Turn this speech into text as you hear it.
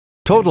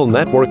Total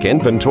Network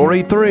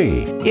Inventory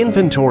 3.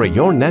 Inventory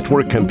your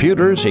network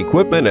computers,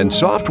 equipment, and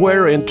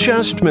software in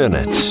just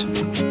minutes.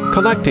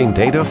 Collecting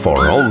data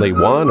for only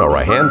one or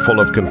a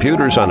handful of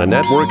computers on a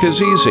network is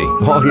easy.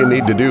 All you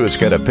need to do is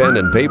get a pen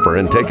and paper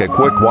and take a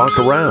quick walk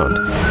around.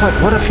 But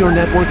what if your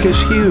network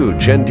is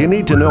huge and you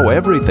need to know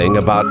everything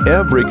about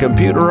every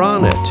computer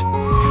on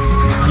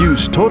it?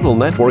 Use Total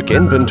Network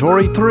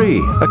Inventory 3,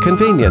 a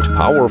convenient,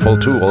 powerful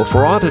tool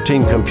for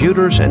auditing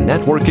computers and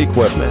network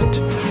equipment.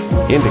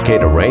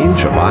 Indicate a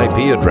range of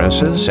IP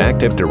addresses,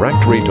 Active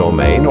Directory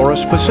domain, or a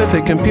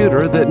specific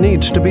computer that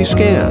needs to be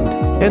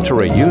scanned. Enter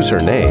a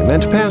username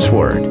and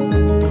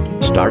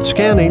password. Start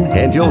scanning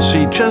and you'll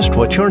see just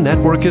what your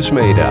network is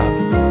made of.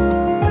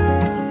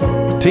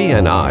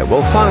 TNI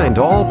will find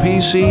all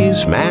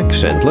PCs,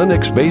 Macs, and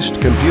Linux-based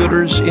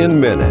computers in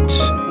minutes.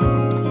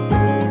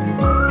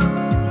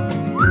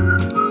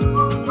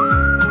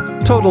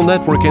 Total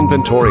Network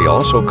Inventory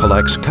also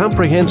collects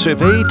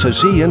comprehensive A to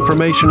Z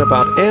information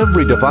about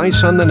every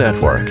device on the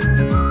network.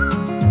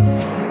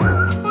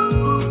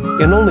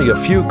 In only a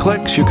few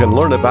clicks, you can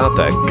learn about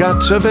the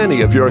guts of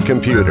any of your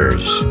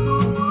computers.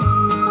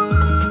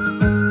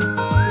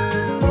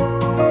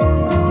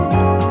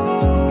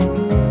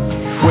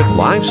 With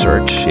Live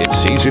Search,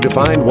 it's easy to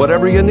find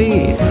whatever you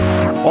need.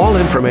 All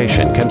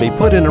information can be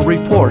put in a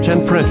report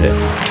and printed.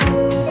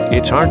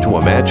 It's hard to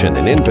imagine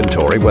an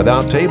inventory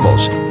without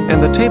tables,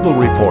 and the table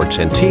reports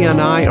in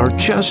TNI are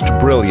just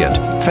brilliant,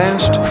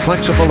 fast,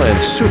 flexible,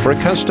 and super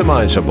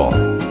customizable.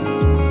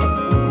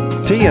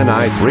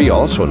 TNI 3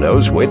 also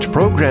knows which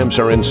programs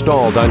are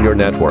installed on your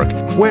network,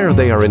 where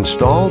they are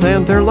installed,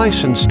 and their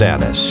license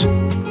status.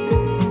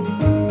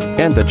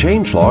 And the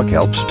changelog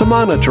helps to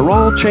monitor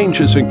all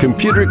changes in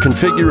computer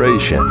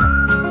configuration.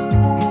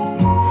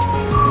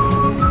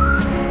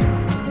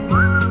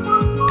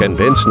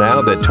 Convinced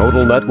now that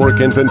Total Network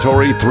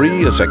Inventory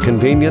 3 is a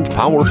convenient,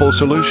 powerful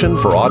solution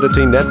for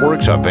auditing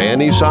networks of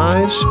any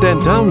size? Then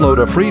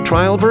download a free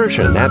trial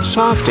version at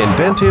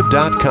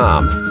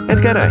softinventive.com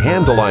and get a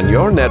handle on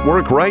your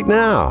network right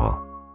now.